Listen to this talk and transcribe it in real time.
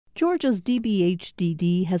Georgia's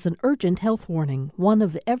DBHDD has an urgent health warning. 1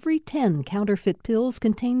 of every 10 counterfeit pills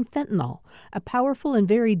contain fentanyl, a powerful and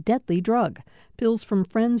very deadly drug. Pills from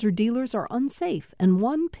friends or dealers are unsafe, and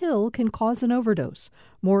 1 pill can cause an overdose.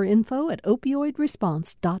 More info at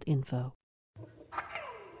opioidresponse.info.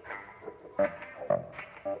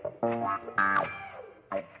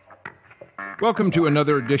 Welcome to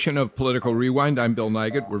another edition of Political Rewind. I'm Bill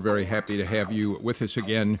Nigut. We're very happy to have you with us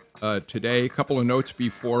again today. A couple of notes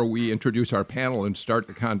before we introduce our panel and start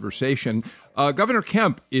the conversation. Governor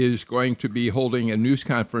Kemp is going to be holding a news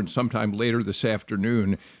conference sometime later this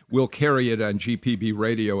afternoon. We'll carry it on GPB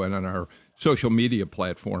Radio and on our social media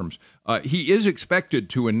platforms. He is expected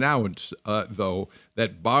to announce, though,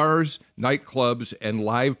 that bars, nightclubs, and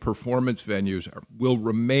live performance venues will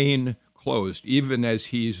remain closed, even as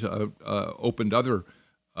he's opened other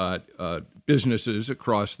businesses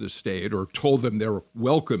across the state or told them they're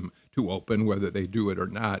welcome to open, whether they do it or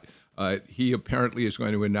not. He apparently is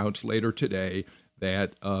going to announce later today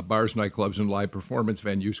that bars, nightclubs, and live performance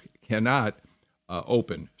venues cannot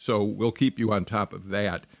open. So we'll keep you on top of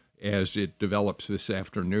that as it develops this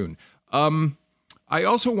afternoon. I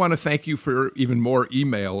also want to thank you for even more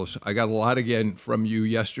emails. I got a lot again from you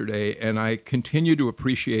yesterday, and I continue to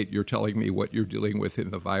appreciate your telling me what you're dealing with in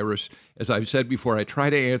the virus. As I've said before, I try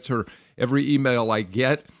to answer every email I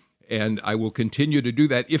get, and I will continue to do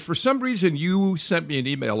that. If for some reason you sent me an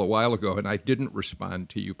email a while ago and I didn't respond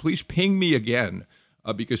to you, please ping me again,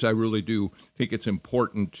 because I really do think it's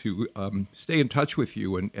important to stay in touch with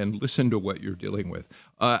you and listen to what you're dealing with.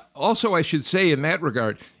 Also, I should say in that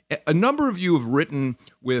regard, a number of you have written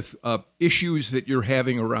with issues that you're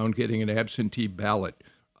having around getting an absentee ballot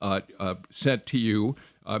sent to you.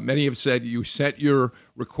 Many have said you sent your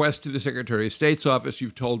request to the Secretary of State's office.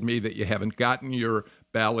 You've told me that you haven't gotten your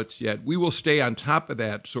ballots yet. We will stay on top of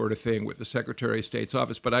that sort of thing with the Secretary of State's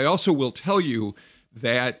office. But I also will tell you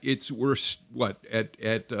that we're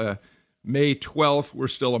at May 12th, we're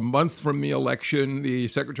still a month from the election. The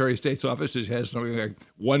Secretary of State's office has something like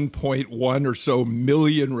 1.1 or so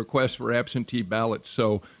million requests for absentee ballots.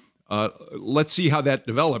 So let's see how that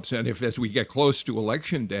develops. And if as we get close to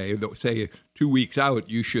Election Day, say 2 weeks out,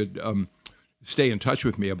 you should stay in touch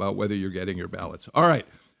with me about whether you're getting your ballots. All right,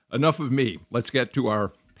 enough of me. Let's get to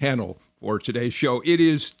our panel for today's show. It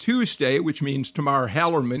is Tuesday, which means Tamar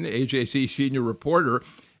Hallerman, AJC senior reporter,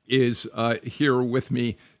 is here with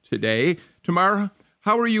me today. Tamara,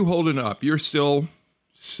 how are you holding up? You're still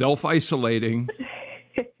self-isolating.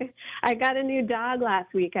 I got a new dog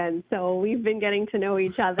last weekend, so we've been getting to know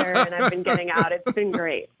each other, and I've been getting out. It's been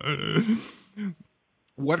great.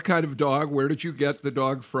 What kind of dog? Where did you get the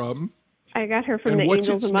dog from? I got her from the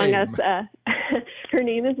Angels Among Us. Her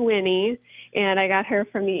name is Winnie, and I got her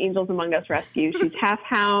from the Angels Among Us rescue. She's half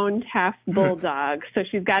hound, half bulldog, so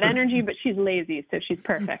she's got energy, but she's lazy, so she's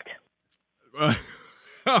perfect.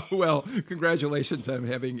 Well, congratulations on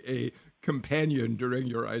having a companion during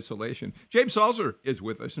your isolation. James Salzer is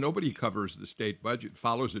with us. Nobody covers the state budget,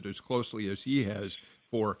 follows it as closely as he has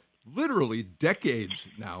for literally decades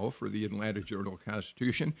now for the Atlanta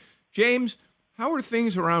Journal-Constitution. James, how are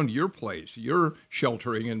things around your place? You're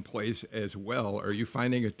sheltering in place as well. Are you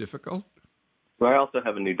finding it difficult? Well, I also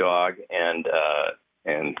have a new dog, and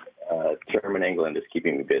Sherman England is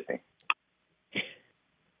keeping me busy.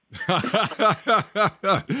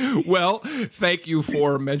 Well, thank you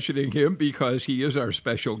for mentioning him because he is our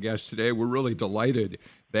special guest today. We're really delighted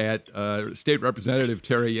that State Representative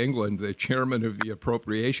Terry England, the chairman of the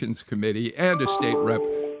Appropriations Committee and a state rep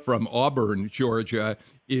from Auburn, Georgia,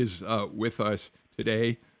 is with us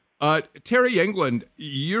today. Terry England,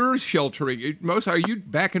 you're sheltering. Are you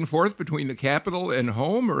back and forth between the Capitol and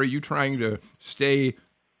home, or are you trying to stay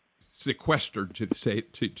sequestered,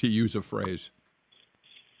 to use a phrase?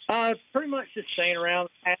 Pretty much just staying around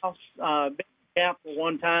the house. Been in the Capitol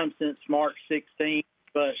one time since March 16th,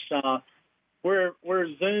 but we're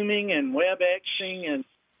Zooming and WebExing and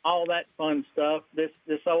all that fun stuff. This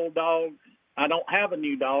old dog, I don't have a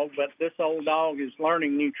new dog, but this old dog is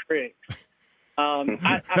learning new tricks.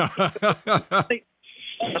 I think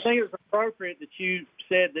it was appropriate that you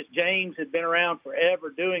said that James had been around forever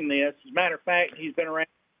doing this. As a matter of fact, he's been around.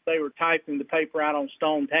 They were typing the paper out on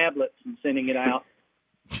stone tablets and sending it out.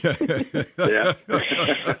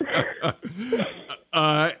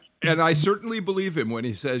 And I certainly believe him when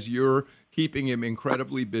he says you're keeping him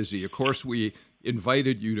incredibly busy. Of course, we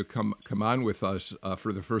invited you to come on with us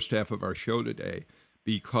for the first half of our show today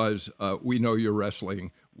because we know you're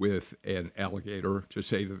wrestling with an alligator, to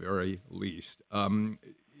say the very least.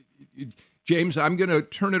 James, I'm going to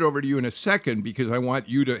turn it over to you in a second because I want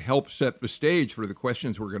you to help set the stage for the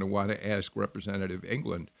questions we're going to want to ask Representative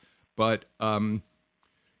England. but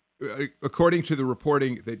according to the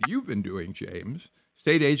reporting that you've been doing, James,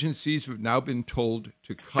 state agencies have now been told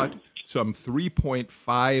to cut some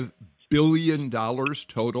 $3.5 billion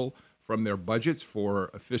total from their budgets for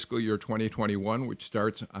fiscal year 2021, which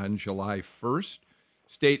starts on July 1st.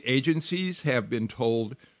 State agencies have been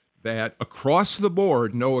told that across the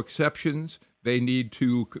board, no exceptions, they need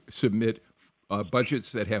to submit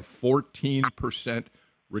budgets that have 14%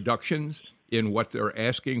 reductions in what they're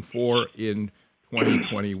asking for in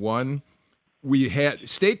 2021. We had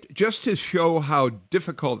state, just to show how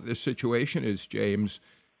difficult this situation is, James,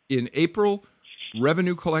 in April,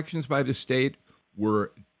 revenue collections by the state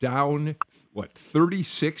were down,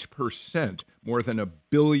 36%, more than $1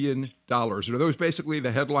 billion. Are those basically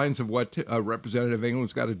the headlines of what Representative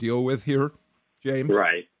England's got to deal with here, James?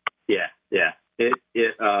 Right. Yeah.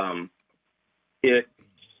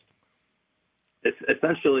 It's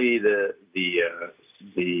essentially the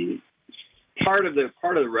part of the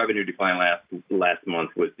revenue decline last month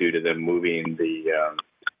was due to them moving the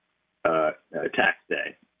tax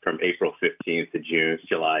day from April 15th to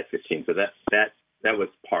July 15th. So that was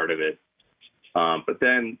part of it. But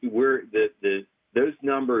then those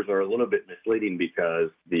numbers are a little bit misleading because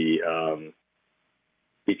the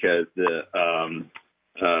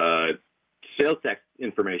sales tax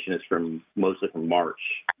information is mostly from March,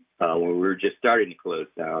 when we were just starting to close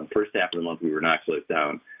down. First half of the month we were not closed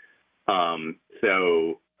down.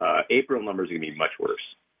 So April numbers are going to be much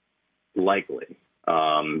worse, likely.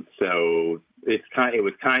 So it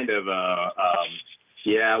was kind of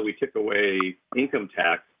we took away income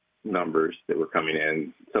tax numbers that were coming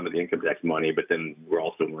in, some of the income tax money, but then we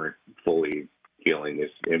also weren't fully feeling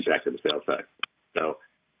this impact of the sales tax. So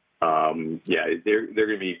they're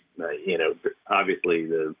going to be obviously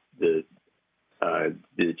the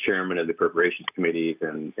chairman of the appropriations committees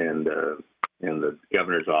and the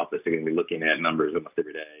governor's office are going to be looking at numbers almost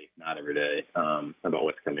every day, not every day, about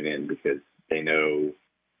what's coming in, because they know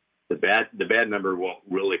the bad number won't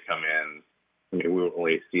really come in. I mean, we won't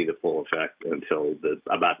really see the full effect until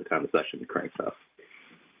about the time the session cranks up.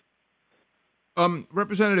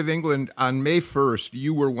 Representative England, on May 1st,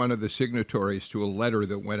 you were one of the signatories to a letter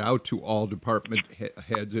that went out to all department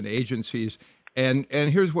heads and agencies. And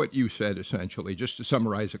here's what you said, essentially, just to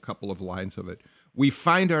summarize a couple of lines of it. We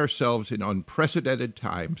find ourselves in unprecedented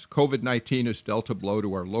times. COVID-19 has dealt a blow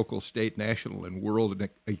to our local, state, national, and world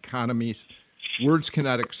economies. Words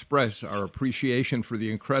cannot express our appreciation for the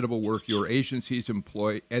incredible work your agencies and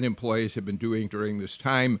employees have been doing during this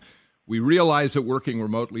time. We realize that working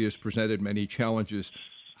remotely has presented many challenges.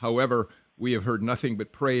 However, we have heard nothing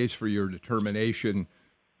but praise for your determination,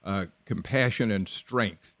 compassion, and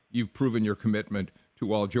strength. You've proven your commitment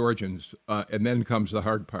to all Georgians, and then comes the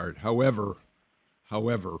hard part. However,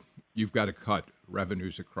 you've got to cut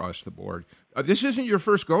revenues across the board. This isn't your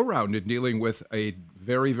first go-round in dealing with a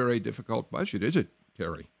very, very difficult budget, is it,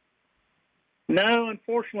 Terry? No,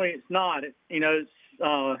 unfortunately, it's not.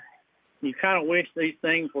 You kind of wish these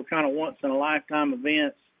things were kind of once-in-a-lifetime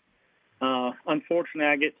events.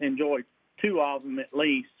 Unfortunately, I get to enjoy two of them at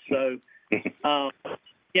least. So,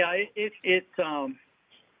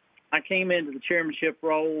 I came into the chairmanship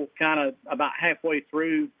role kind of about halfway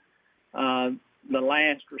through the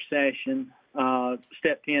last recession,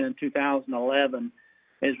 stepped in 2011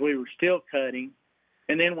 as we were still cutting,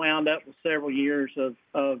 and then wound up with several years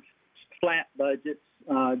of flat budgets,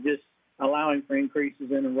 just allowing for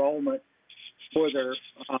increases in enrollment, whether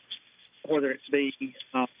it be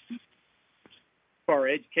for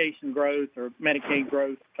education growth or Medicaid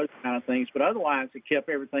growth, those kind of things. But otherwise, it kept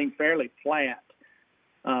everything fairly flat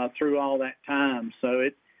through all that time. So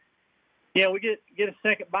we get a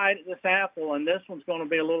second bite at this apple, and this one's going to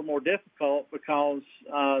be a little more difficult because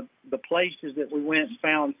the places that we went and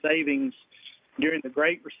found savings during the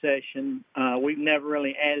Great Recession, we've never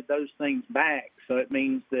really added those things back. So it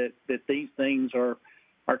means that these things are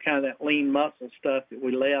kind of that lean muscle stuff that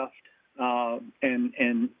we left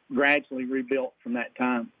and gradually rebuilt from that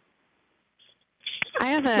time. I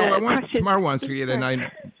have a question. Tamar wants to get in.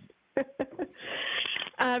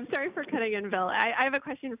 Sorry for cutting in, Bill. I have a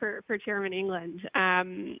question for Chairman England.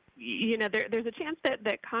 There's a chance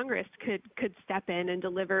that Congress could step in and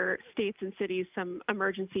deliver states and cities some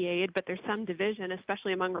emergency aid, but there's some division,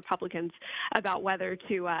 especially among Republicans, about whether to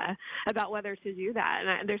do that.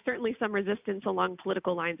 And there's certainly some resistance along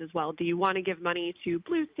political lines as well. Do you want to give money to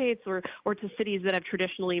blue states or to cities that have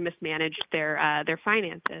traditionally mismanaged their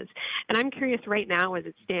finances? And I'm curious right now, as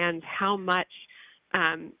it stands, how much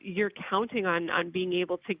you're counting on being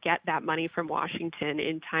able to get that money from Washington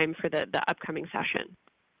in time for the upcoming session.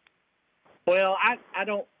 Well, I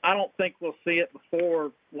don't think we'll see it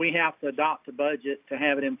before we have to adopt a budget to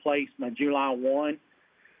have it in place by July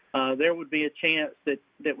 1. There would be a chance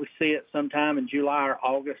that we see it sometime in July or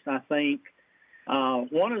August, I think.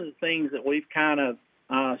 One of the things that we've kind of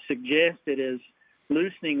suggested is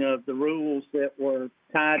loosening of the rules that were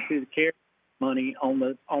tied to the CARES money on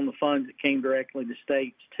the funds that came directly to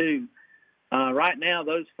states too. Right now,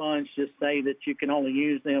 those funds just say that you can only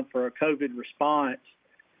use them for a COVID response.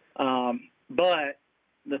 But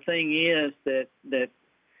the thing is that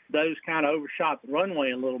those kind of overshot the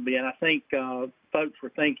runway a little bit. I think folks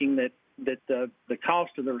were thinking that the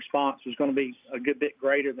cost of the response was going to be a good bit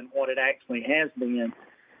greater than what it actually has been.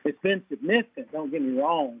 It's been significant, don't get me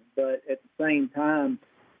wrong, but at the same time,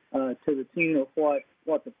 to the tune of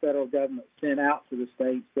what the federal government sent out to the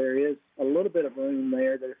states, there is a little bit of room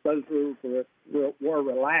there that if those rules were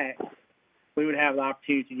relaxed, we would have the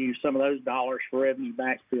opportunity to use some of those dollars for revenue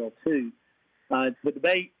backfill too. The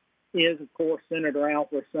debate is, of course, centered around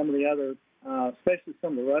where some of the other, especially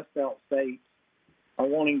some of the Rust Belt states, are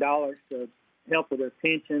wanting dollars to help with their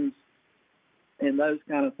pensions and those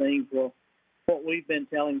kind of things. Well, what we've been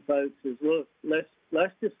telling folks is, look,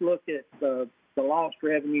 let's just look at the lost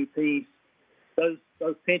revenue piece. Those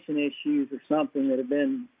pension issues are something that have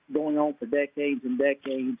been going on for decades and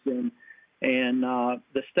decades, and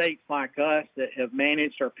the states like us that have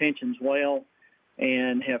managed our pensions well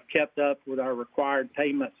and have kept up with our required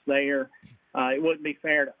payments there, it wouldn't be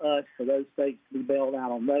fair to us for those states to be bailed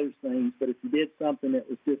out on those things. But if you did something that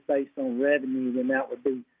was just based on revenue, then that would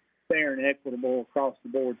be fair and equitable across the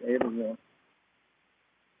board to everyone.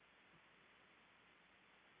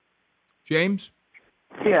 James?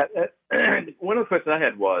 Yeah, one of the questions I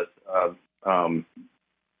had was,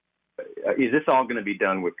 is this all going to be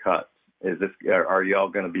done with cuts? Are y'all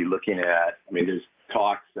going to be looking at? I mean, there's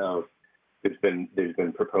talks of there's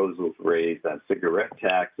been proposals raised on cigarette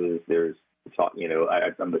taxes. There's talk,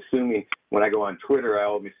 I'm assuming when I go on Twitter, I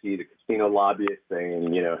always see the casino lobbyists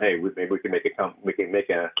saying, hey, maybe we can make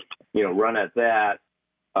a run at that.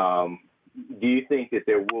 Do you think that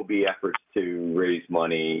there will be efforts to raise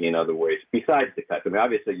money in other ways besides the cuts? I mean,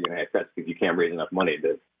 obviously you're going to have cuts because you can't raise enough money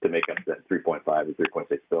to make up that 3.5 or 3.6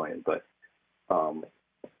 billion. But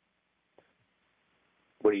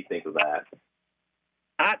what do you think of that?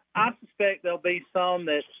 I suspect there'll be some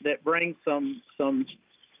that bring some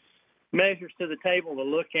measures to the table to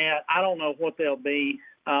look at. I don't know what they'll be.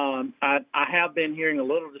 I have been hearing a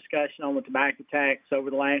little discussion on the tobacco tax over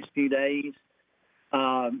the last few days.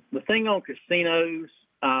 The thing on casinos,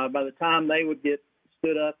 by the time they would get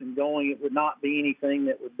stood up and going, it would not be anything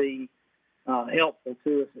that would be helpful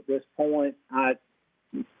to us at this point. And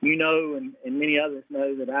many others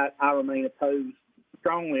know that I remain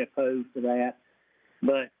strongly opposed to that.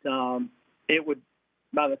 But it would,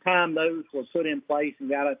 by the time those were put in place and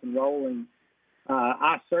got up and rolling,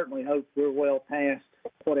 I certainly hope we're well past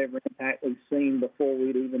whatever impact we've seen before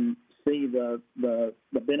we'd even see the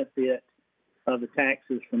benefit of the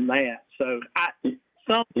taxes from that. So, do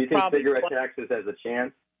you think cigarette taxes has a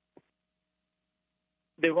chance?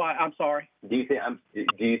 Do what? I'm sorry. Do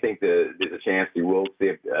you think there's a chance you will see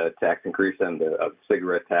a tax increase on the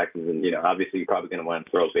cigarette taxes? And obviously you're probably going to want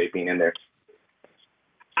to throw vaping in there.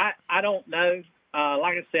 I don't know.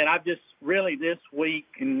 Like I said, I've just really this week,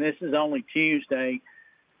 and this is only Tuesday,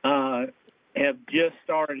 have just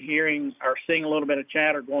started hearing or seeing a little bit of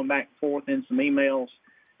chatter going back and forth in some emails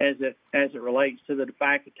as it relates to the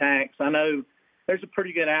tobacco tax. I know there's a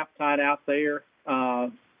pretty good appetite out there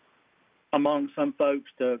among some folks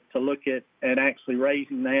to look at actually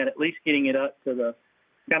raising that, at least getting it up to the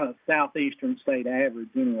kind of southeastern state average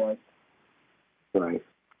anyway. Right.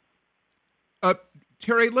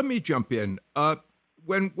 Terry, let me jump in.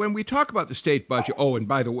 When we talk about the state budget, and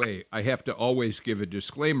by the way, I have to always give a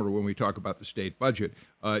disclaimer when we talk about the state budget.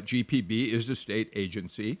 GPB is a state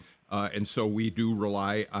agency, and so we do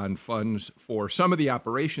rely on funds for some of the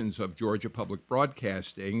operations of Georgia Public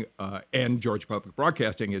Broadcasting, and Georgia Public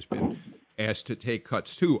Broadcasting has been asked to take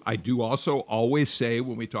cuts too. I do also always say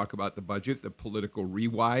when we talk about the budget, the Political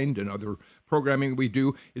Rewind and other programming we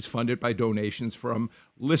do is funded by donations from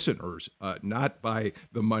listeners, not by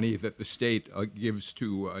the money that the state gives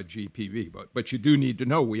to GPB. But you do need to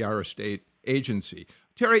know we are a state agency.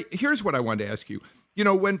 Terry, here's what I wanted to ask you.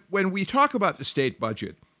 When we talk about the state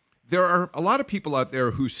budget, there are a lot of people out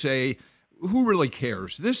there who say, who really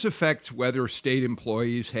cares? This affects whether state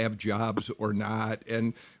employees have jobs or not,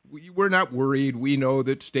 and we're not worried. We know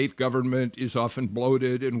that state government is often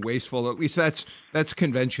bloated and wasteful. At least that's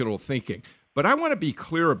conventional thinking. But I want to be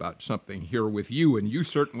clear about something here with you, and you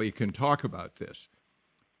certainly can talk about this.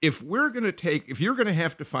 if you're going to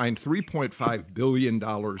have to find $3.5 billion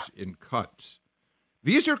in cuts,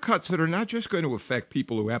 these are cuts that are not just going to affect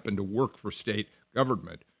people who happen to work for state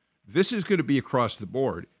government. This is going to be across the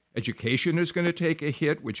board. Education is going to take a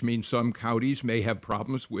hit, which means some counties may have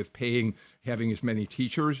problems with having as many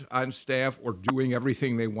teachers on staff or doing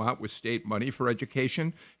everything they want with state money for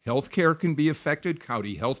education. Healthcare can be affected.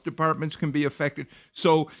 County health departments can be affected.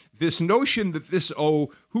 So this notion that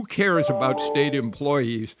who cares about state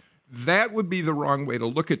employees, that would be the wrong way to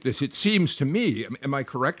look at this, it seems to me. Am I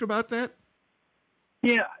correct about that?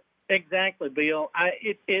 Yeah, exactly, Bill.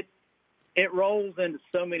 It rolls into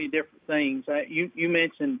so many different things. You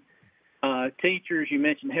mentioned teachers, you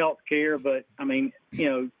mentioned health care, but I mean,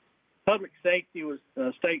 public safety was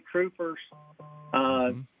state troopers,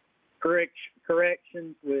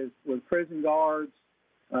 corrections with prison guards,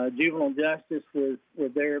 juvenile justice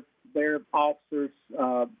with their officers,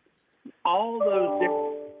 all those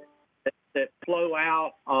different that flow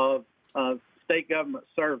out of state government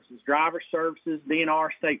services, driver services, DNR,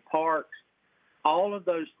 state parks. All of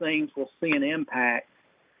those things will see an impact,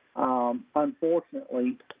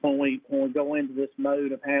 unfortunately, when we go into this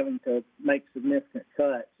mode of having to make significant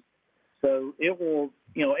cuts. So it will,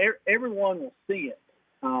 everyone will see it.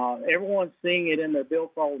 Everyone's seeing it in their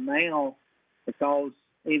billfold now because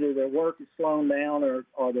either their work is slowing down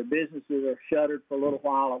or their businesses are shuttered for a little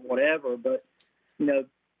while or whatever. But,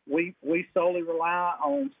 we solely rely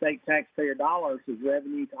on state taxpayer dollars as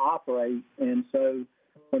revenue to operate. And so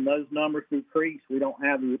when those numbers decrease, we don't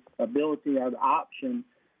have the ability or the option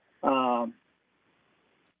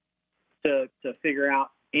to figure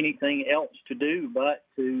out anything else to do but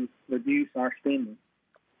to reduce our spending.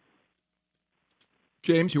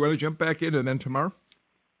 James, you want to jump back in and then Tamar?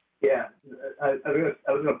 Yeah, I was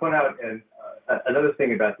going to point out another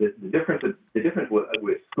thing about this. The difference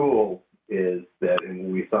with school is that,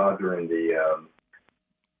 and we saw during the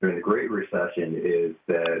Great Recession, is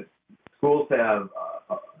that schools have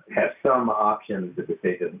some options that the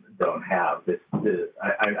state don't have.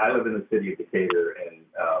 I live in the city of Decatur, and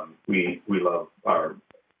we love our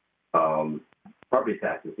property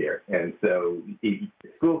taxes here. And so the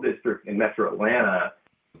school district in Metro Atlanta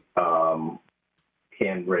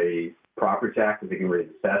can raise property taxes, they can raise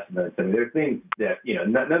assessments. I mean, there are things that,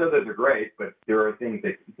 none of those are great, but there are things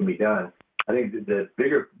that can be done. I think the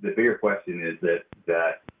bigger question is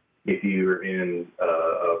that if you're in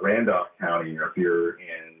Randolph County or if you're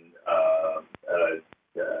in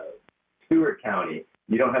Stewart County,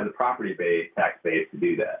 you don't have the property tax base to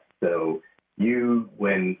do that. So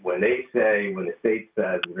when the state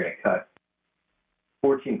says we're going to cut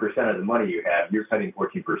 14% of the money you have, you're cutting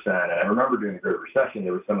 14%. And I remember during the Great Recession,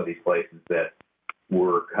 there were some of these places that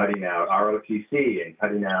were cutting out ROTC and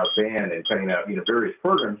cutting out BAN and cutting out various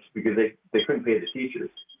programs because they couldn't pay the teachers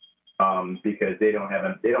because they don't have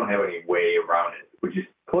any way around it, which is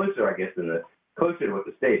closer, I guess, closer to what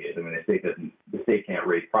the state is. I mean, the state can't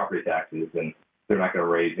raise property taxes, and they're not going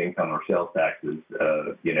to raise income or sales taxes,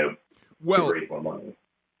 to raise more money.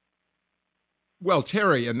 Well,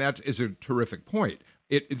 Terry, and that is a terrific point.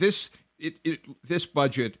 This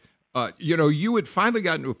budget, you had finally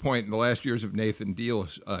gotten to a point in the last years of Nathan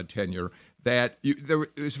Deal's tenure that there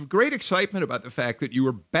was great excitement about the fact that you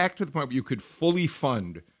were back to the point where you could fully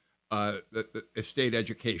fund the state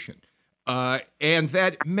education. And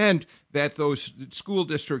that meant that those school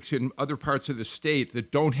districts in other parts of the state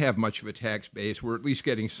that don't have much of a tax base were at least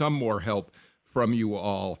getting some more help from you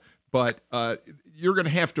all. But you're going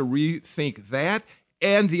to have to rethink that.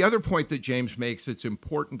 And the other point that James makes that's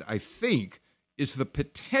important, I think, is the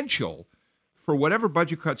potential for whatever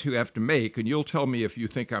budget cuts you have to make, and you'll tell me if you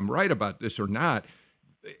think I'm right about this or not,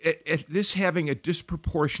 this having a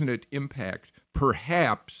disproportionate impact,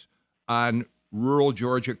 perhaps, on rural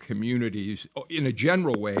Georgia communities in a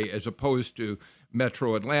general way as opposed to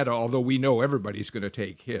Metro Atlanta, although we know everybody's going to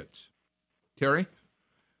take hits. Terry?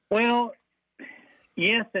 Well,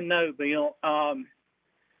 yes and no, Bill.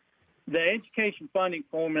 The education funding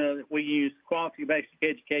formula that we use, Quality Basic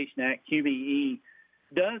Education Act, QBE,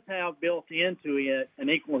 does have built into it an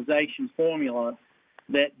equalization formula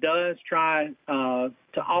that does try to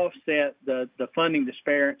offset the funding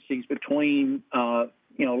disparities between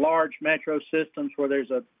large metro systems where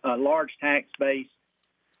there's a large tax base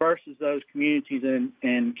versus those communities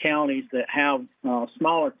and counties that have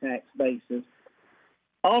smaller tax bases.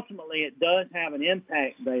 Ultimately, it does have an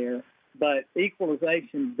impact there, but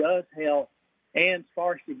equalization does help, and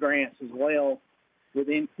sparsity grants as well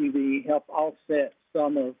within QBE help offset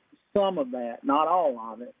some of that, not all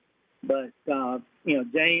of it. But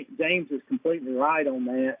James is completely right on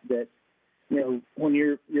that when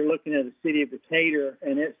you're looking at the city of Decatur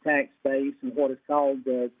and its tax base and what is called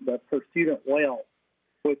the per student wealth,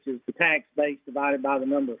 which is the tax base divided by the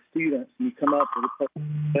number of students, and you come up with the per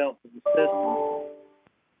wealth of the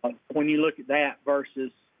system. When you look at that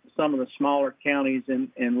versus some of the smaller counties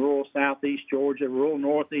in rural southeast Georgia, rural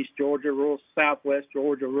northeast Georgia, rural southwest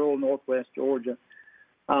Georgia, rural northwest Georgia,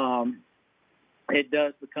 it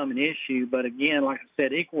does become an issue. But again, like I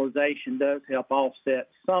said, equalization does help offset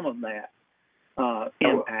some of that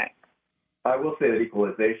impact. I will say that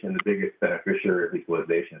equalization, the biggest beneficiary of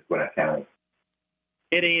equalization is Gwinnett County.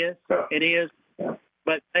 It is. So, it is. Yeah.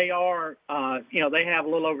 But they are, they have a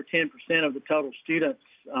little over 10% of the total students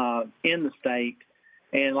in the state.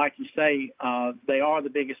 And like you say, they are the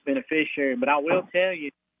biggest beneficiary. But I will tell you,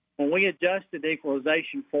 when we adjusted the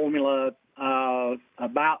equalization formula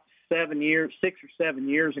about 6 or 7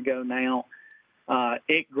 years ago now,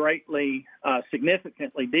 it greatly,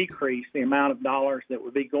 significantly decreased the amount of dollars that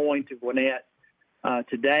would be going to Gwinnett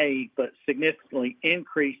today, but significantly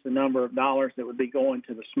increased the number of dollars that would be going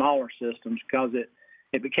to the smaller systems because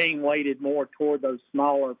it became weighted more toward those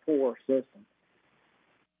smaller, poorer systems.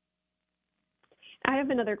 I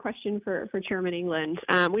have another question for Chairman England.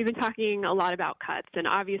 We've been talking a lot about cuts, and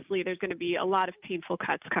obviously there's going to be a lot of painful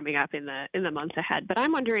cuts coming up in the months ahead. But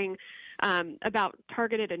I'm wondering about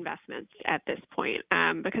targeted investments at this point,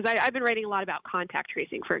 because I've been writing a lot about contact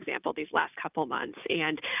tracing, for example, these last couple months,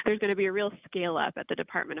 and there's going to be a real scale up at the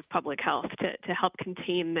Department of Public Health to help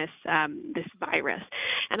contain this virus.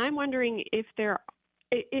 And I'm wondering if there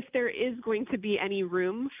is going to be any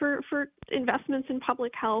room for investments in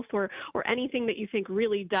public health or anything that you think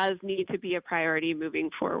really does need to be a priority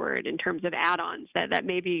moving forward in terms of add-ons that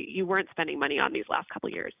maybe you weren't spending money on these last couple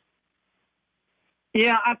of years.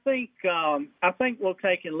 Yeah, I think we'll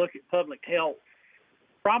take a look at public health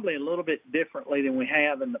probably a little bit differently than we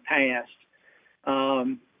have in the past.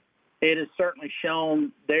 It has certainly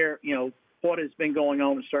shown what has been going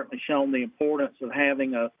on has certainly shown the importance of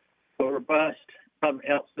having a robust public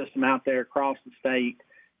health system out there across the state.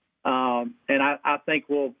 And I think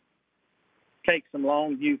we'll take some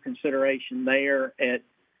long view consideration there at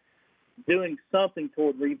doing something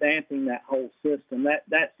toward revamping that whole system.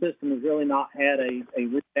 That system has really not had a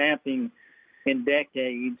revamping in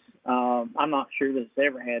decades. I'm not sure that it's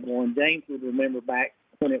ever had one. James would remember back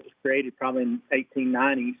when it was created, probably in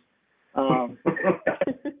 1890s.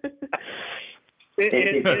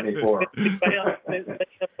 1874.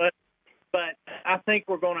 But I think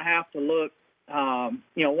we're going to have to look, once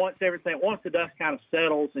the dust kind of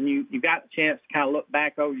settles and you got the chance to kind of look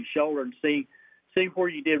back over your shoulder and see where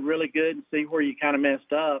you did really good and see where you kind of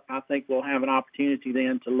messed up, I think we'll have an opportunity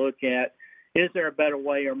then to look at, is there a better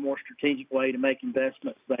way or more strategic way to make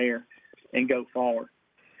investments there and go forward?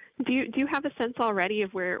 Do you have a sense already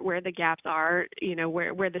of where the gaps are,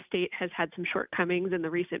 where the state has had some shortcomings in the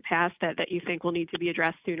recent past that you think will need to be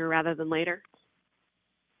addressed sooner rather than later?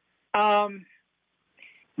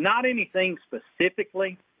 Not anything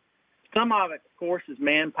specifically. Some of it, of course, is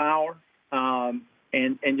manpower and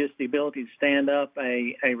just the ability to stand up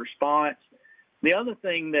a response. The other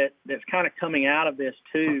thing that's kind of coming out of this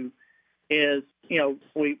too is,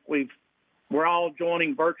 we're all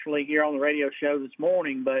joining virtually here on the radio show this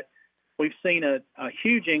morning, but we've seen a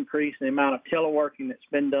huge increase in the amount of teleworking that's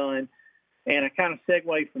been done, and I kind of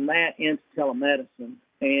segue from that into telemedicine.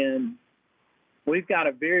 And we've got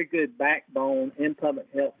a very good backbone in public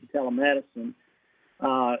health and telemedicine.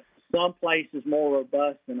 Some places more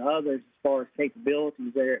robust than others as far as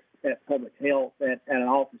capabilities there at public health at an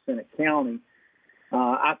office in a county.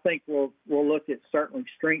 I think we'll look at certainly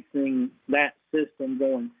strengthening that system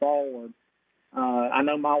going forward. I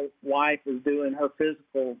know my wife is doing her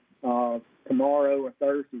physical tomorrow or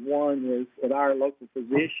Thursday one with our local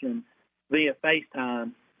physician via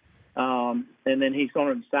FaceTime. And then he's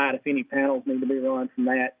going to decide if any panels need to be run from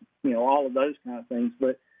that, all of those kind of things.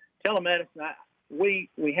 But telemedicine, we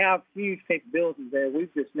have huge capabilities there.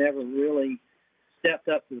 We've just never really stepped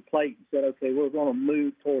up to the plate and said, okay, we're going to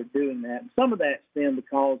move toward doing that. And some of that stemmed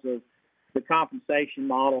because of the compensation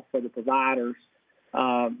model for the providers.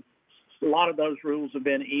 A lot of those rules have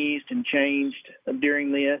been eased and changed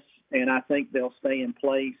during this, and I think they'll stay in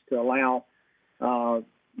place to allow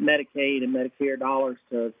Medicaid and Medicare dollars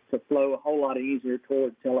to flow a whole lot easier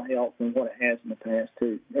toward telehealth than what it has in the past,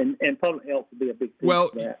 too. And public health will be a big piece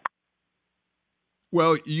of that.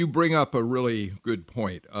 Well, you bring up a really good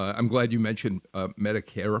point. I'm glad you mentioned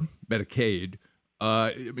Medicaid.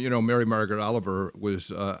 Mary Margaret Oliver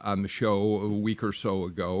was on the show a week or so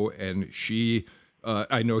ago, and she,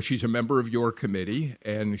 I know she's a member of your committee,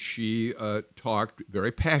 and she talked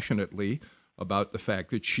very passionately about the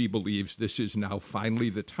fact that she believes this is now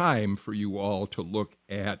finally the time for you all to look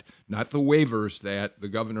at not the waivers that the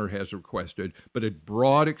governor has requested, but a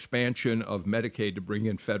broad expansion of Medicaid to bring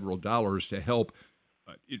in federal dollars to help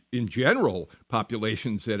in general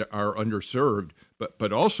populations that are underserved,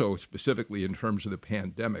 but also specifically in terms of the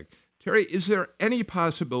pandemic. Terry, is there any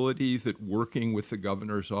possibility that working with the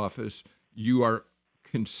governor's office, you are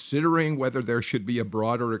considering whether there should be a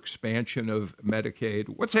broader expansion of Medicaid?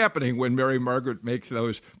 What's happening when Mary Margaret makes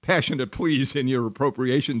those passionate pleas in your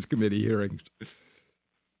Appropriations Committee hearings?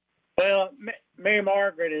 Well, Mary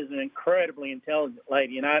Margaret is an incredibly intelligent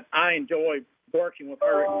lady, and I enjoy working with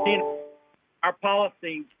her. Our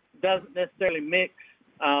policy doesn't necessarily mix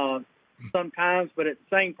sometimes, but at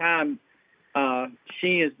the same time,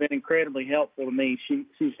 she has been incredibly helpful to me.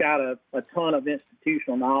 She's got a ton of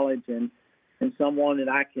institutional knowledge and someone that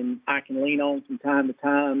I can lean on from time to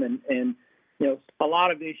time. And you know, a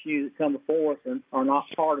lot of issues that come before us are not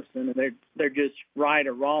partisan, and they're just right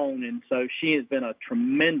or wrong. And so she has been a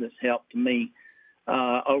tremendous help to me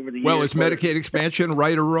over the years. Well, is Medicaid expansion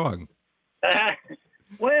right or wrong?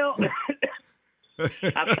 Well,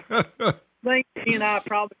 I think she and I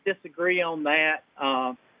probably disagree on that,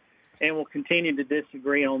 and we'll continue to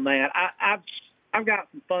disagree on that. I've got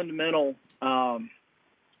some fundamental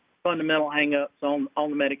hang-ups on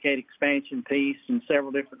the Medicaid expansion piece in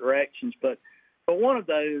several different directions, but one of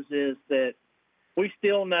those is that we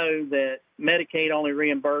still know that Medicaid only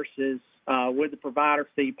reimburses with the provider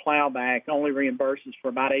fee plowback, only reimburses for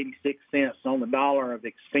about 86 cents on the dollar of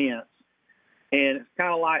expense. And it's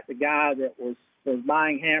kind of like the guy that was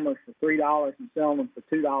buying hammers for $3 and selling them for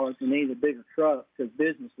 $2 and needed a bigger truck because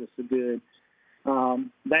business was so good.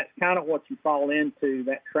 That's kind of what you fall into,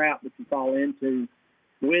 that trap that you fall into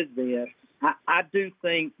with this. I do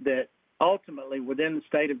think that ultimately within the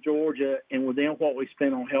state of Georgia and within what we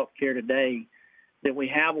spend on health care today, that we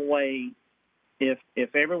have a way,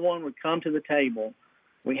 if everyone would come to the table,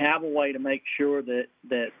 we have a way to make sure that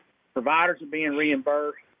providers are being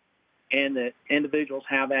reimbursed and that individuals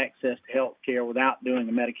have access to health care without doing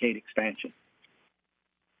a Medicaid expansion.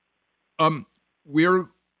 We're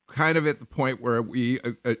kind of at the point where we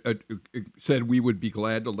said we would be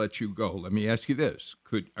glad to let you go. Let me ask you this.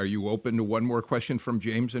 Are you open to one more question from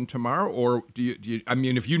James and tomorrow? Or do you I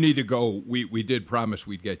mean, if you need to go, we did promise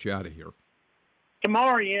we'd get you out of here.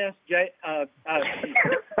 Tomorrow, yes.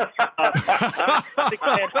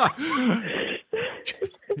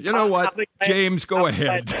 You know what? James, go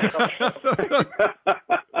ahead.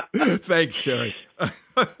 Thanks, Terry.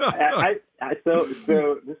 So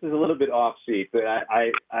this is a little bit off sheet, but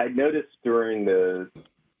I noticed during the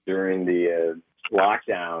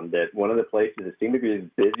lockdown that one of the places that seemed to be the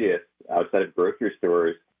busiest outside of grocery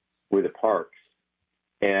stores were the parks.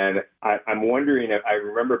 And I'm wondering, I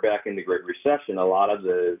remember back in the Great Recession, a lot of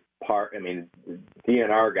the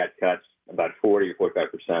DNR got cut about 40 or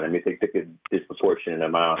 45%. I mean, they took a disproportionate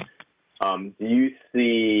amount. Do you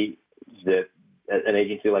see that an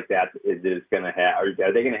agency like that is going to have, are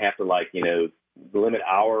they going to have to limit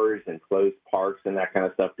hours and close parks and that kind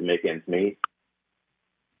of stuff to make ends meet?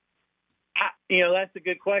 That's a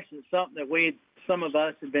good question. It's something that some of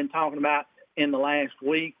us have been talking about in the last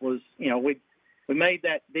week was, we made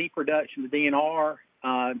that deep reduction to DNR,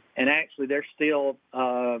 and actually they're still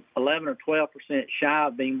 11 or 12% shy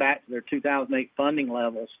of being back to their 2008 funding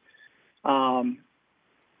levels. I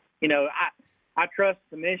trust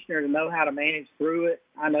the commissioner to know how to manage through it.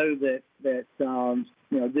 I know that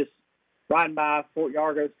just riding by Fort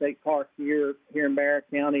Yargo State Park here in Barrow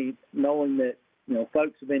County, knowing that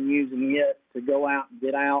folks have been using it to go out and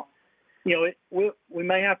get out. We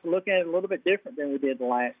may have to look at it a little bit different than we did the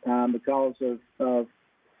last time because of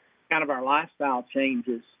kind of our lifestyle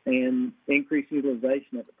changes and increased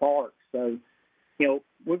utilization at the parks. So,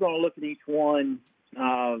 we're going to look at each one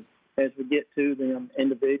as we get to them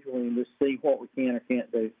individually and just see what we can or can't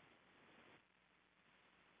do.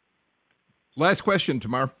 Last question,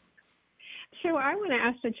 Tamar. So I want to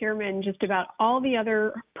ask the chairman just about all the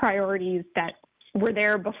other priorities that were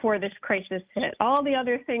there before this crisis hit, all the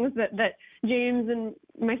other things that James and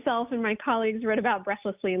myself and my colleagues read about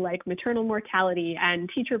breathlessly, like maternal mortality and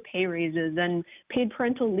teacher pay raises and paid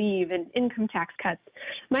parental leave and income tax cuts.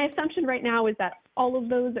 My assumption right now is that all of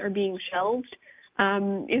those are being shelved.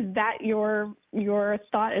 Is that your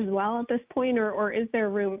thought as well at this point, or is there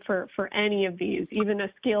room for any of these, even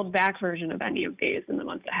a scaled back version of any of these in the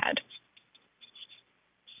months ahead?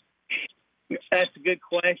 That's a good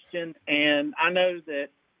question, and I know that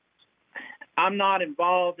I'm not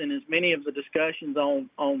involved in as many of the discussions on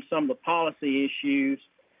some of the policy issues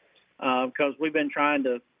because we've been trying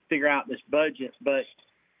to figure out this budget. But,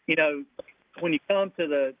 when you come to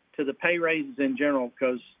the pay raises in general,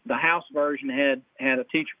 because the House version had a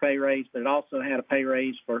teacher pay raise, but it also had a pay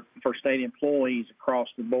raise for state employees across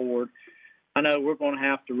the board. I know we're going to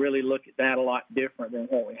have to really look at that a lot different than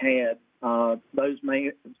what we had. Those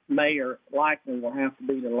may or likely will have to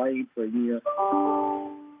be delayed for a year.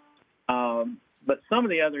 But some of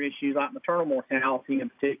the other issues, like maternal mortality in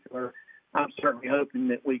particular, I'm certainly hoping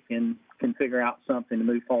that we can figure out something to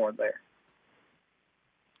move forward there.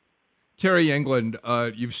 Terry England,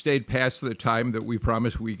 you've stayed past the time that we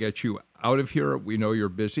promised we get you out of here. We know you're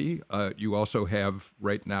busy. You also have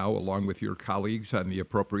right now, along with your colleagues on the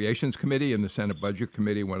Appropriations Committee and the Senate Budget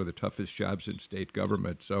Committee, one of the toughest jobs in state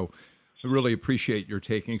government. So I really appreciate your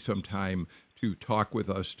taking some time to talk with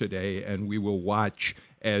us today, and we will watch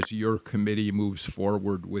as your committee moves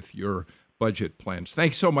forward with your budget plans.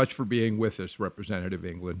 Thanks so much for being with us, Representative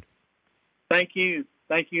England. Thank you.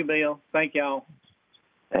 Thank you, Bill. Thank y'all.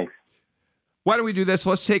 Thanks. Why don't we do this?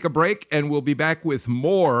 Let's take a break, and we'll be back with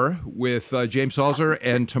more with James Salzer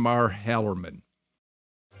and Tamar Hallerman.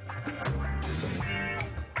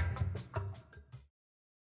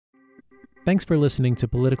 Thanks for listening to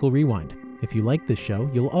Political Rewind. If you like this show,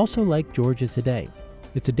 you'll also like Georgia Today.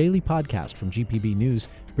 It's a daily podcast from GPB News,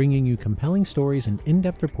 bringing you compelling stories and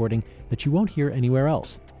in-depth reporting that you won't hear anywhere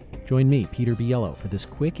else. Join me, Peter Biello, for this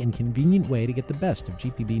quick and convenient way to get the best of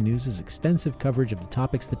GPB News' extensive coverage of the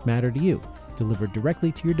topics that matter to you, delivered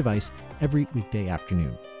directly to your device every weekday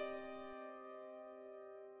afternoon.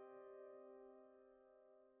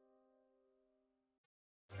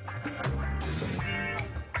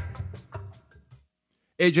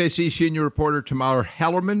 AJC senior reporter Tamar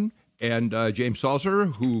Hallerman and James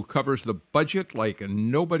Salzer, who covers the budget like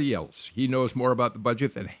nobody else. He knows more about the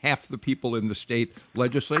budget than half the people in the state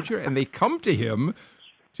legislature, and they come to him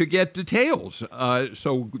to get details.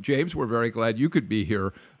 So, James, we're very glad you could be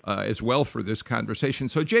here as well for this conversation.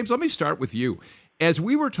 So, James, let me start with you. As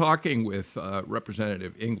we were talking with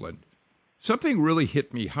Representative England, something really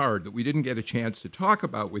hit me hard that we didn't get a chance to talk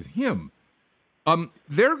about with him.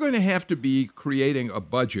 They're going to have to be creating a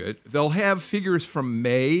budget. They'll have figures from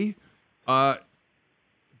May.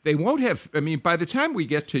 They won't have, by the time we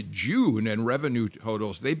get to June and revenue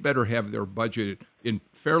totals, they better have their budget in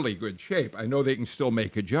fairly good shape. I know they can still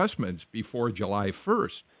make adjustments before July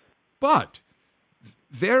 1st, but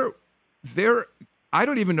I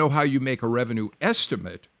don't even know how you make a revenue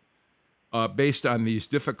estimate based on these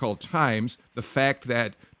difficult times. The fact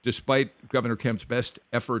that despite Governor Kemp's best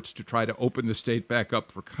efforts to try to open the state back up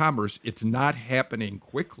for commerce, it's not happening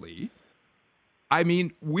quickly.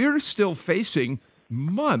 We're still facing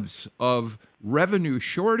months of revenue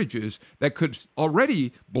shortages that could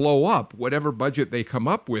already blow up whatever budget they come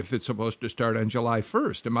up with that's supposed to start on July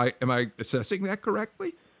 1st. Am I assessing that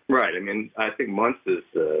correctly? Right. I think months would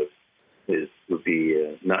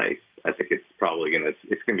be nice. I think it's probably going to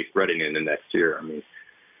be spreading into next year.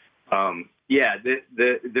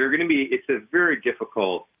 They're going to be. It's a very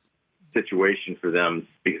difficult situation for them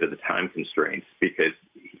because of the time constraints. Because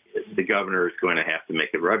the governor is going to have to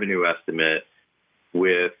make a revenue estimate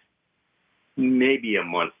with maybe a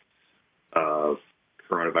month of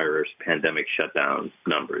coronavirus pandemic shutdown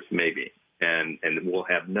numbers, maybe, and we'll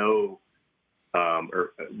have no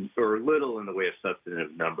or little in the way of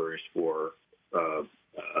substantive numbers for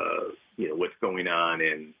what's going on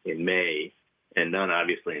in May, and none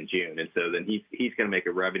obviously in June. And so then he's going to make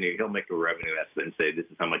a revenue. He'll make a revenue estimate and say this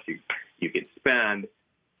is how much you can spend.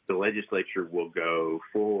 The legislature will go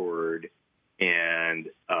forward, and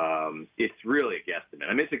it's really a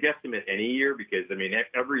guesstimate. It's a guesstimate any year because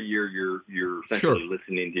every year you're essentially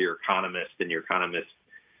listening to your economist, and your economist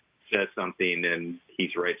says something and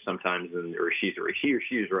he's right sometimes, or he or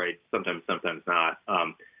she is right sometimes not.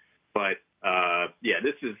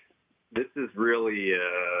 This is really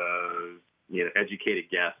educated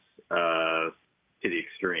guess to the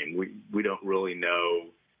extreme. We don't really know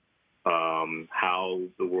how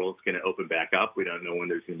the world's going to open back up. We don't know when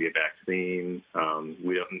there's going to be a vaccine.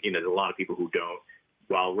 We don't. There's a lot of people who don't.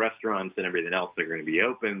 While restaurants and everything else are going to be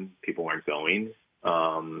open, people aren't going.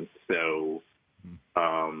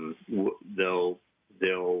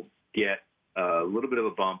 They'll get a little bit of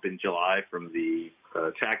a bump in July from the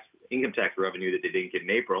income tax revenue that they didn't get in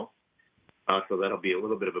April. So that'll be a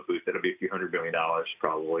little bit of a boost. That'll be a few $100 million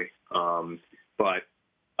probably. But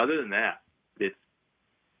other than that, it's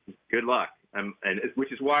good luck.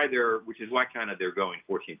 Which is why they're going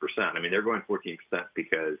 14%. They're going 14%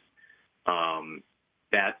 because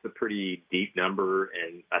that's a pretty deep number,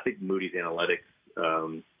 and I think Moody's Analytics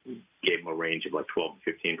gave them a range of like 12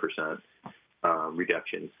 to 15%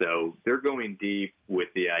 reduction. So they're going deep with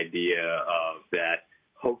the idea of that.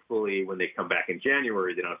 Hopefully, hopefully when they come back in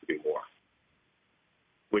January, they don't have to do more.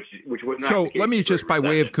 Which was not. So let me just, by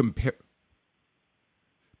way of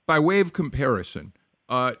comparison,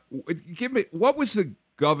 give me what was the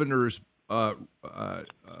governor's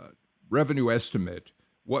revenue estimate?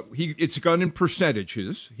 It's done in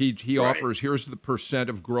percentages. He Right. offers, here's the percent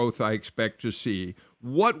of growth I expect to see.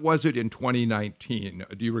 What was it in 2019?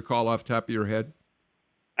 Do you recall off the top of your head?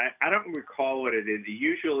 I don't recall what it is. It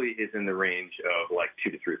usually is in the range of like 2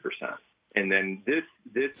 to 3%, and then this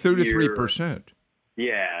 2 to year, 3%.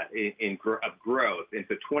 Yeah, of growth. And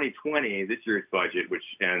so 2020, this year's budget, which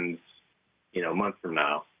ends, a month from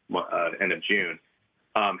now, end of June,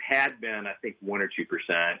 had been, I think, 1 or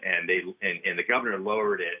 2%, and the governor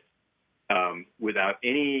lowered it without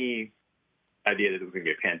any idea that there was going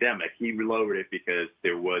to be a pandemic. He lowered it because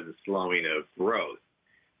there was a slowing of growth,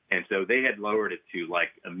 and so they had lowered it to like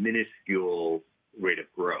a minuscule rate of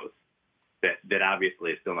growth that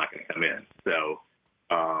obviously is still not going to come in. So,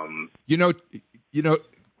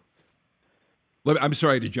 I'm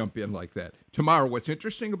sorry to jump in like that. Tamara, what's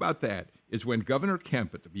interesting about that is when Governor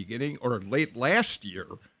Kemp at the beginning or late last year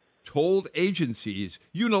told agencies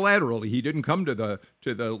unilaterally, he didn't come to the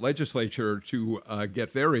legislature to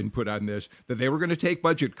get their input on this, that they were going to take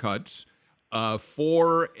budget cuts,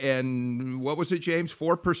 4 and what was it, James?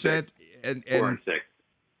 4% and 4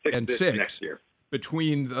 and 6 next year.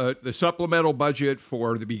 Between the supplemental budget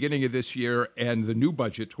for the beginning of this year and the new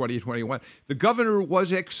budget, 2021, the governor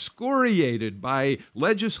was excoriated by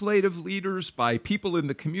legislative leaders, by people in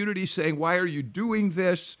the community saying, why are you doing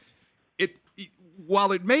this?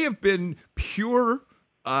 While it may have been pure,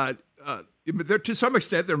 to some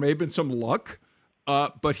extent, there may have been some luck,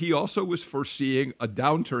 but he also was foreseeing a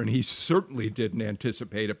downturn. He certainly didn't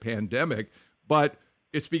anticipate a pandemic, but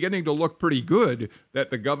it's beginning to look pretty good that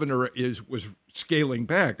the governor was scaling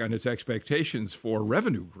back on his expectations for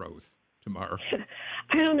revenue growth, Tamara.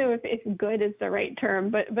 I don't know if good is the right term,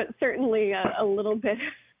 but certainly a little bit.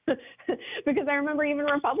 Because I remember even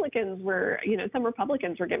some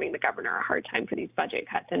Republicans were giving the governor a hard time for these budget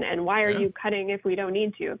cuts. And why are you cutting if we don't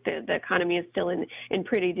need to, if the economy is still in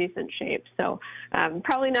pretty decent shape? So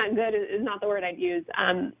probably not good is not the word I'd use.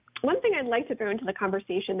 One thing I'd like to throw into the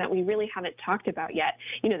conversation that we really haven't talked about yet,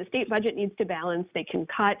 the state budget needs to balance. They can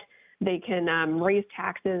cut, they can raise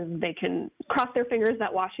taxes, they can cross their fingers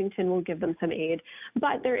that Washington will give them some aid.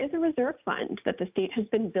 But there is a reserve fund that the state has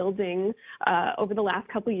been building over the last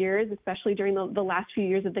couple of years, especially during the last few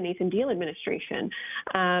years of the Nathan Deal administration.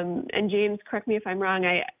 And James, correct me if I'm wrong,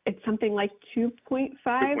 it's something like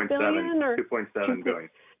 $2.5 billion or $2.7 billion.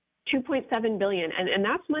 $2.7 billion, and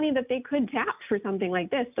that's money that they could tap for something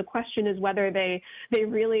like this. The question is whether they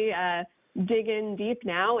really dig in deep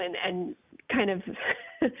now and kind of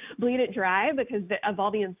bleed it dry because of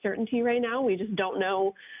all the uncertainty right now. We just don't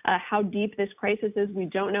know how deep this crisis is. We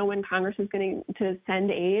don't know when Congress is going to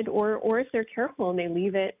send aid, or if they're careful and they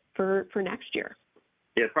leave it for next year.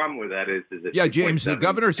 Yeah, the problem with that is that James, the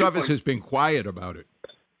governor's office has been quiet about it.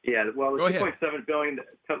 Yeah, well, the $2.7 billion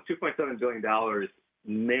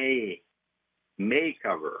may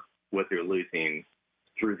cover what they're losing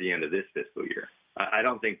through the end of this fiscal year. I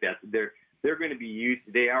don't think that they're going to be used.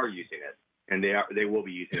 They are using it, and they will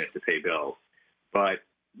be using it to pay bills. But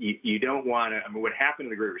you don't want to. I mean, what happened in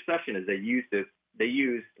the Great Recession is they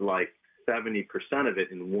used like 70% of it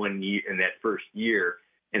in 1 year, in that first year,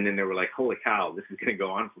 and then they were like, "Holy cow, this is going to go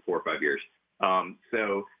on for 4 or 5 years."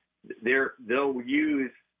 So they'll use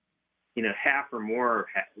half or more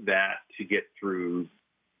of that to get through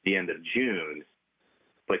the end of June.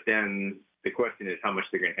 But then the question is how much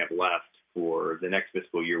they're going to have left for the next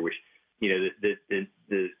fiscal year, which,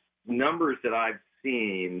 the numbers that I've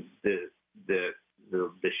seen, the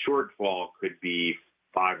shortfall could be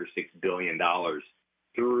 $5 or $6 billion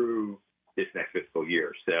through this next fiscal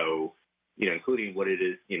year. So, including what it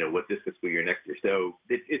is, what this fiscal year next year. So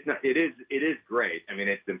it is great. I mean,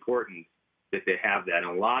 it's important that they have that. And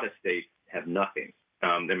a lot of states have nothing.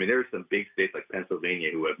 There are some big states like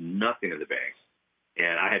Pennsylvania who have nothing in the bank,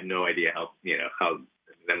 and I had no idea how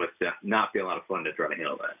that must not be a lot of fun to try to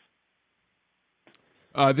handle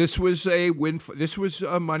that. This was a win. This was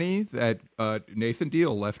money that Nathan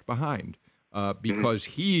Deal left behind because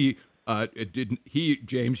he didn't.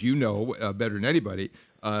 James, better than anybody.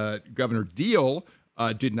 Governor Deal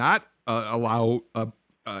did not allow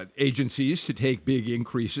agencies to take big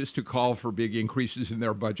increases, to call for big increases in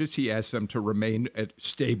their budgets. He asked them to remain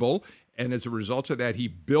stable. And as a result of that, he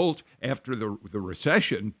built, after the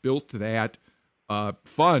recession, that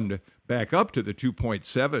fund back up to the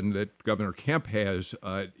 2.7 that Governor Kemp has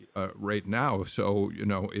right now. So,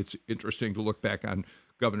 it's interesting to look back on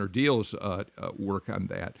Governor Deal's work on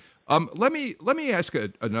that. Let me ask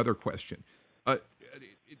another question.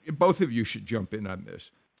 Both of you should jump in on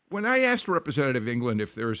this. When I asked Representative England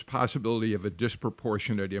if there is possibility of a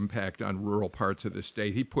disproportionate impact on rural parts of the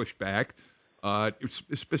state, he pushed back,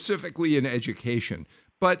 specifically in education.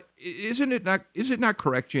 But is it not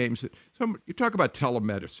correct, James, that you talk about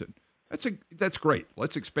telemedicine? That's great.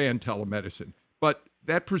 Let's expand telemedicine. But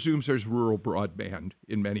that presumes there's rural broadband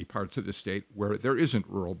in many parts of the state where there isn't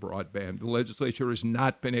rural broadband. The legislature has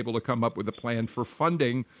not been able to come up with a plan for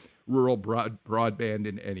funding rural broadband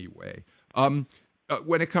in any way.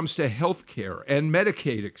 When it comes to health care and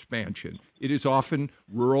Medicaid expansion, it is often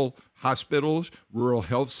rural hospitals, rural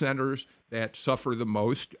health centers that suffer the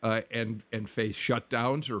most and face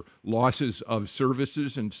shutdowns or losses of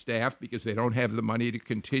services and staff because they don't have the money to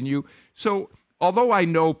continue. So although I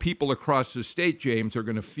know people across the state, James, are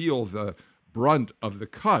going to feel the brunt of the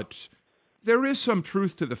cuts, there is some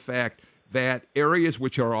truth to the fact that areas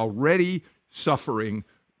which are already suffering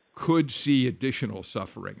could see additional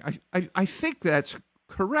suffering. I think that's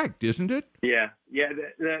correct, isn't it? Yeah.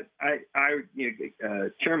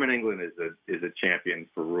 Chairman England is a champion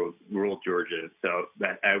for rural Georgia, so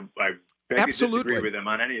that I beg to disagree with him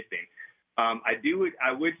on anything.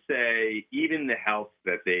 I would say even the help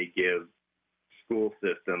that they give school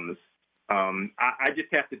systems, I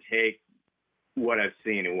just have to take what I've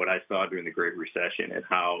seen and what I saw during the Great Recession and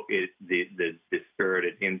how the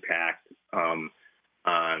disparate impact on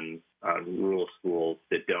rural schools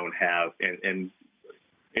that don't have and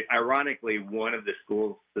ironically, one of the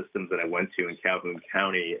school systems that I went to in Calhoun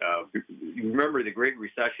County, remember the Great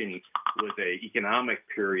Recession was an economic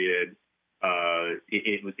period.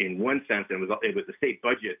 It was in one sense, and it was a state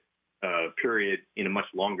budget period in a much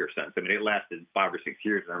longer sense. I mean, it lasted 5 or 6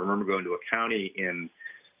 years. And I remember going to a county in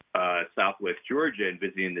Southwest Georgia and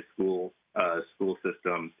visiting the school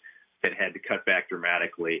system that had to cut back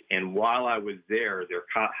dramatically. And while I was there, their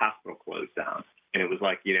hospital closed down. And it was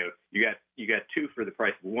like, you got two for the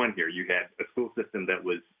price of one here. You had a school system that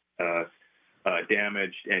was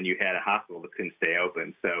damaged, and you had a hospital that couldn't stay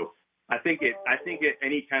open. So I think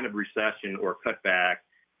any kind of recession or cutback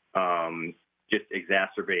just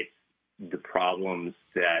exacerbates the problems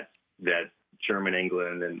that Chairman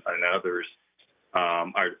England and others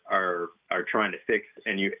are trying to fix.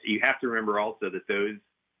 And you have to remember also that those,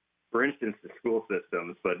 for instance, the school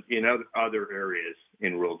systems, but in other areas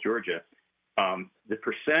in rural Georgia, the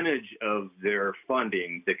percentage of their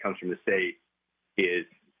funding that comes from the state is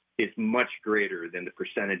much greater than the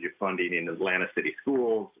percentage of funding in Atlanta City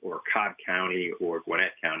Schools or Cobb County or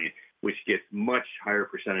Gwinnett County, which gets much higher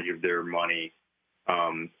percentage of their money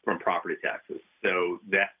from property taxes. So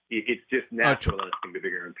that it's just natural that it's going to be a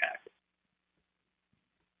bigger impact.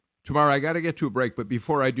 Tamara, I got to get to a break, but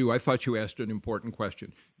before I do, I thought you asked an important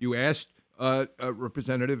question. You asked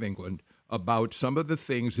Representative England about some of the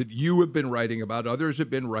things that you have been writing about, others have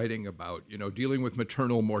been writing about, dealing with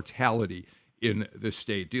maternal mortality in the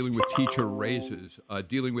state, dealing with teacher raises,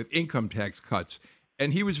 dealing with income tax cuts.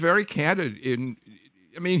 And he was very candid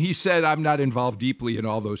he said, I'm not involved deeply in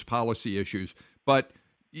all those policy issues, but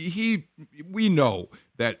we know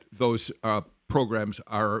that those programs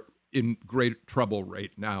are in great trouble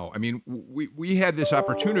right now. I mean, we had this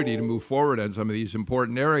opportunity to move forward on some of these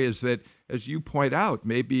important areas that, as you point out,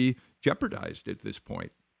 may be jeopardized at this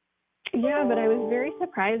point. Yeah, but I was very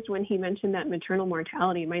surprised when he mentioned that maternal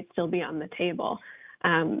mortality might still be on the table.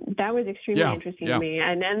 That was extremely interesting to me.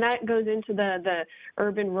 And that goes into the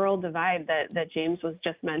urban-rural divide that James was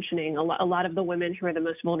just mentioning. A lot of the women who are the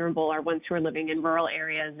most vulnerable are ones who are living in rural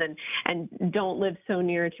areas and don't live so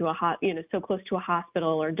near to so close to a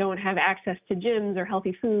hospital, or don't have access to gyms or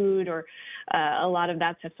healthy food or a lot of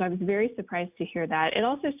that stuff. So I was very surprised to hear that. It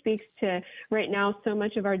also speaks to right now so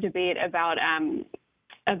much of our debate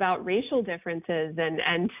about racial differences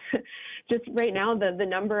and just right now the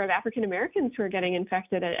number of African Americans who are getting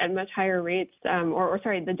infected at much higher rates,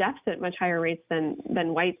 the deaths at much higher rates than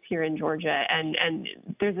whites here in Georgia. And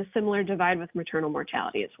there's a similar divide with maternal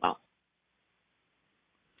mortality as well.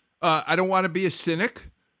 I don't want to be a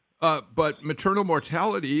cynic, but maternal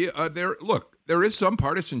mortality, there is some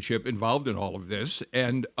partisanship involved in all of this,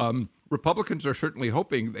 and Republicans are certainly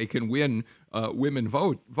hoping they can win women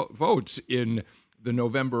votes in the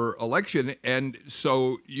November election. And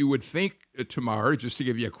so you would think, Tamar, just to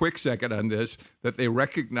give you a quick second on this, that they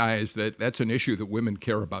recognize that that's an issue that women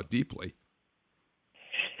care about deeply.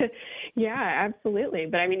 Yeah, absolutely.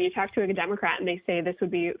 But I mean, you talk to a Democrat and they say this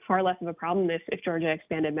would be far less of a problem if Georgia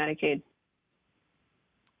expanded Medicaid.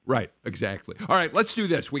 Right, exactly. All right, let's do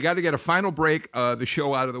this. We got to get a final break, the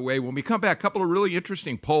show out of the way. When we come back, a couple of really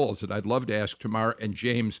interesting polls that I'd love to ask Tamar and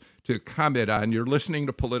James to comment on. You're listening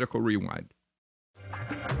to Political Rewind.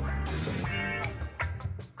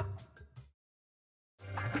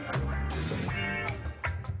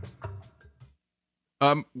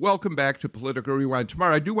 Welcome back to Political Rewind.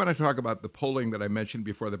 Tamar, I do want to talk about the polling that I mentioned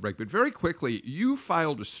before the break, but very quickly, you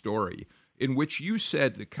filed a story in which you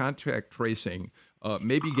said that contact tracing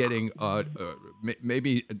maybe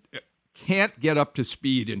can't get up to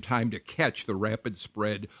speed in time to catch the rapid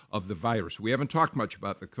spread of the virus. We haven't talked much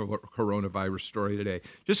about the coronavirus story today.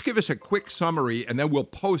 Just give us a quick summary, and then we'll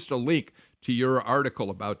post a link to your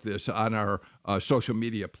article about this on our social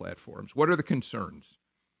media platforms. What are the concerns?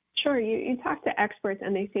 Sure. You talk to experts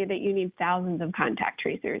and they say that you need thousands of contact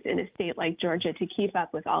tracers in a state like Georgia to keep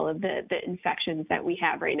up with all of the infections that we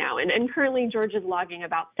have right now. And currently Georgia's logging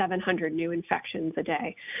about 700 new infections a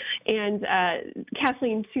day. And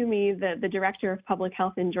Kathleen Toomey, the director of public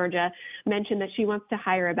health in Georgia, mentioned that she wants to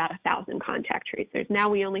hire about 1,000 contact tracers. Now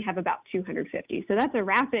we only have about 250. So that's a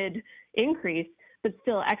rapid increase. But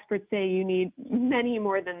still, experts say you need many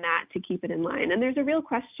more than that to keep it in line. And there's a real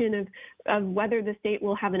question of whether the state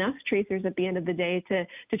will have enough tracers at the end of the day to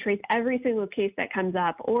trace every single case that comes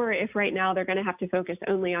up, or if right now they're going to have to focus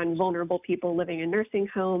only on vulnerable people living in nursing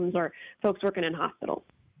homes or folks working in hospitals.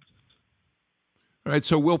 All right,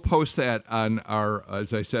 so we'll post that on our,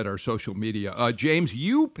 as I said, our social media. James,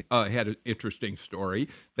 you had an interesting story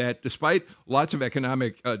that despite lots of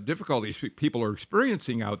economic difficulties people are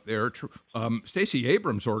experiencing out there, Stacey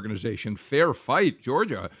Abrams' organization, Fair Fight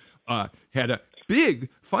Georgia, had a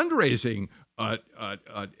big fundraising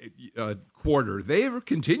quarter. They are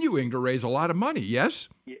continuing to raise a lot of money, yes?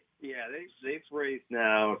 Yeah, they've raised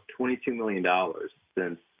now $22 million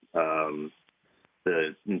since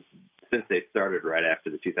they started right after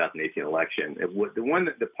the 2018 election.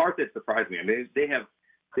 The part that surprised me, I mean, they've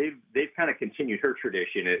kind of continued her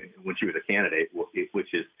tradition when she was a candidate,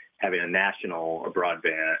 which is having a national,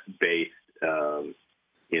 broadband-based,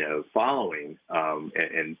 following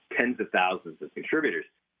and tens of thousands of contributors.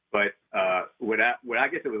 But what I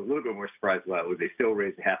guess it was a little bit more surprised about was they still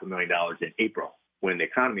raised $500,000 in April when the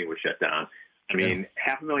economy was shut down. I mean,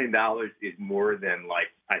 $500,000 is more than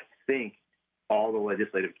I think all the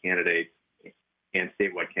legislative candidates and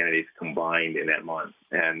statewide candidates combined in that month,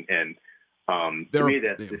 and to me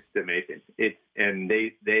that's just amazing. One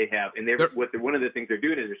of the things they're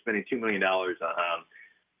doing is they're spending $2 million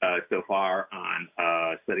so far on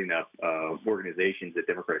setting up organizations at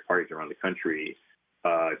Democratic parties around the country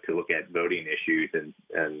to look at voting issues, and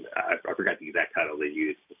I forgot the exact title they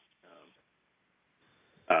used.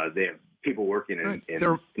 They have people working in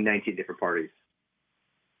 19 different parties.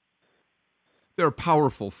 They're a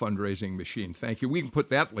powerful fundraising machine. Thank you. We can put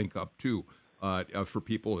that link up, too, for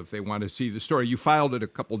people if they want to see the story. You filed it a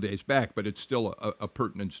couple days back, but it's still a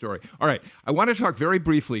pertinent story. All right. I want to talk very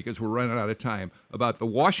briefly, because we're running out of time, about the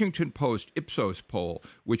Washington Post Ipsos poll,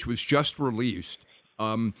 which was just released.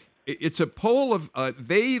 It's a poll of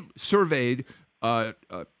they surveyed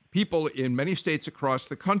people in many states across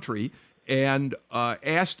the country and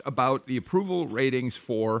asked about the approval ratings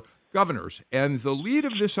for governors. And the lead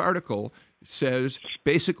of this article says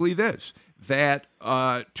basically this, that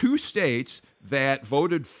two states that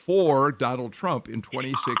voted for Donald Trump in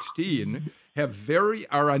 2016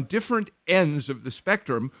 are on different ends of the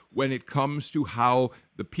spectrum when it comes to how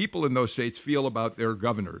the people in those states feel about their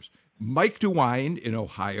governors. Mike DeWine in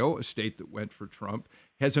Ohio, a state that went for Trump,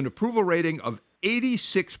 has an approval rating of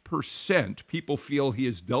 86%. People feel he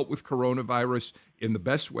has dealt with coronavirus in the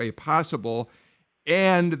best way possible.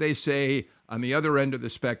 And they say on the other end of the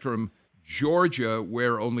spectrum, Georgia,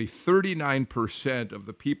 where only 39% of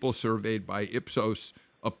the people surveyed by Ipsos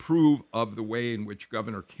approve of the way in which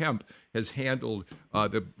Governor Kemp has handled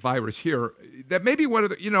the virus here. That may be one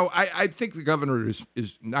of the, I think the governor is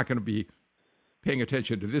not going to be paying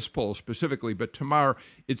attention to this poll specifically, but Tamar,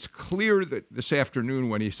 it's clear that this afternoon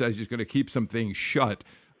when he says he's going to keep some things shut,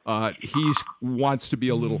 he wants to be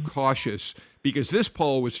a little cautious because this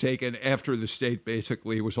poll was taken after the state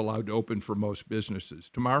basically was allowed to open for most businesses.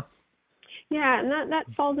 Tamar? Yeah, and that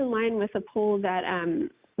falls in line with a poll that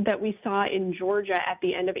that we saw in Georgia at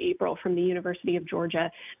the end of April from the University of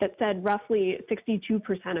Georgia that said roughly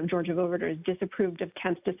 62% of Georgia voters disapproved of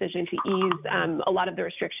Kemp's decision to ease a lot of the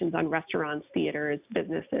restrictions on restaurants, theaters,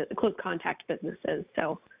 businesses, close contact businesses.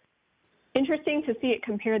 So interesting to see it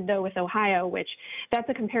compared, though, with Ohio, which that's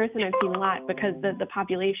a comparison I've seen a lot because the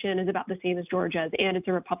population is about the same as Georgia's, and it's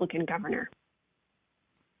a Republican governor.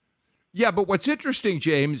 Yeah, but what's interesting,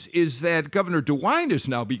 James, is that Governor DeWine is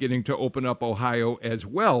now beginning to open up Ohio as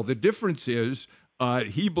well. The difference is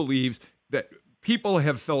he believes that people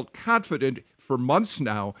have felt confident for months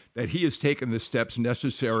now that he has taken the steps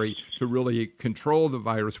necessary to really control the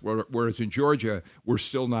virus, whereas in Georgia, we're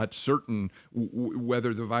still not certain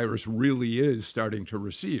whether the virus really is starting to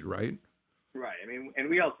recede, right? Right. I mean, and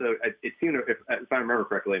we also, it seemed, if I remember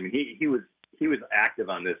correctly, I mean, he was active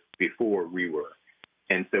on this before we were.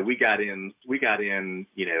 And so we got in, we kind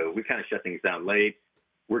of shut things down late.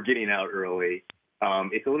 We're getting out early.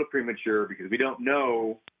 It's a little premature because we don't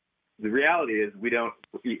know. The reality is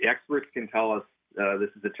experts can tell us this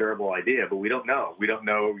is a terrible idea, but we don't know. We don't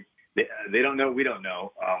know. They don't know. We don't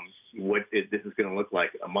know what this is going to look like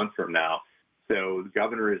a month from now. So the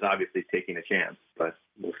governor is obviously taking a chance, but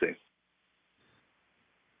we'll see.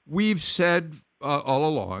 We've said all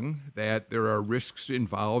along that there are risks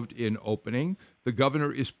involved in opening. The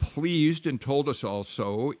governor is pleased and told us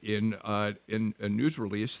also in a news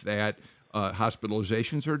release that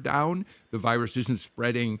hospitalizations are down. The virus isn't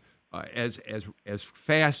spreading as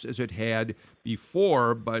fast as it had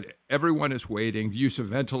before, but everyone is waiting. The use of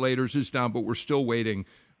ventilators is down, but we're still waiting.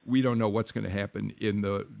 We don't know what's going to happen in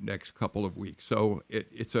the next couple of weeks. So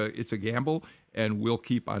it's a gamble, and we'll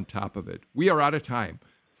keep on top of it. We are out of time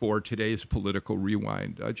for today's Political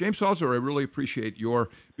Rewind. James Salzer, I really appreciate your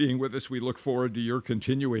being with us. We look forward to your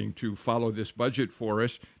continuing to follow this budget for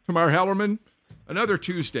us. Tamar Hallerman, another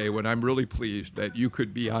Tuesday when I'm really pleased that you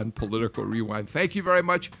could be on Political Rewind. Thank you very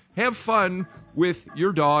much. Have fun with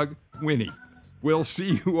your dog, Winnie. We'll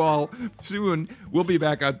see you all soon. We'll be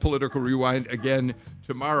back on Political Rewind again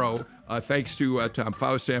tomorrow. Thanks to Tom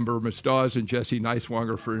Faust, Amber Mistaz, and Jesse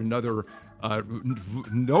Neiswanger for another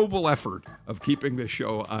noble effort of keeping this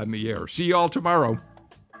show on the air. See you all tomorrow.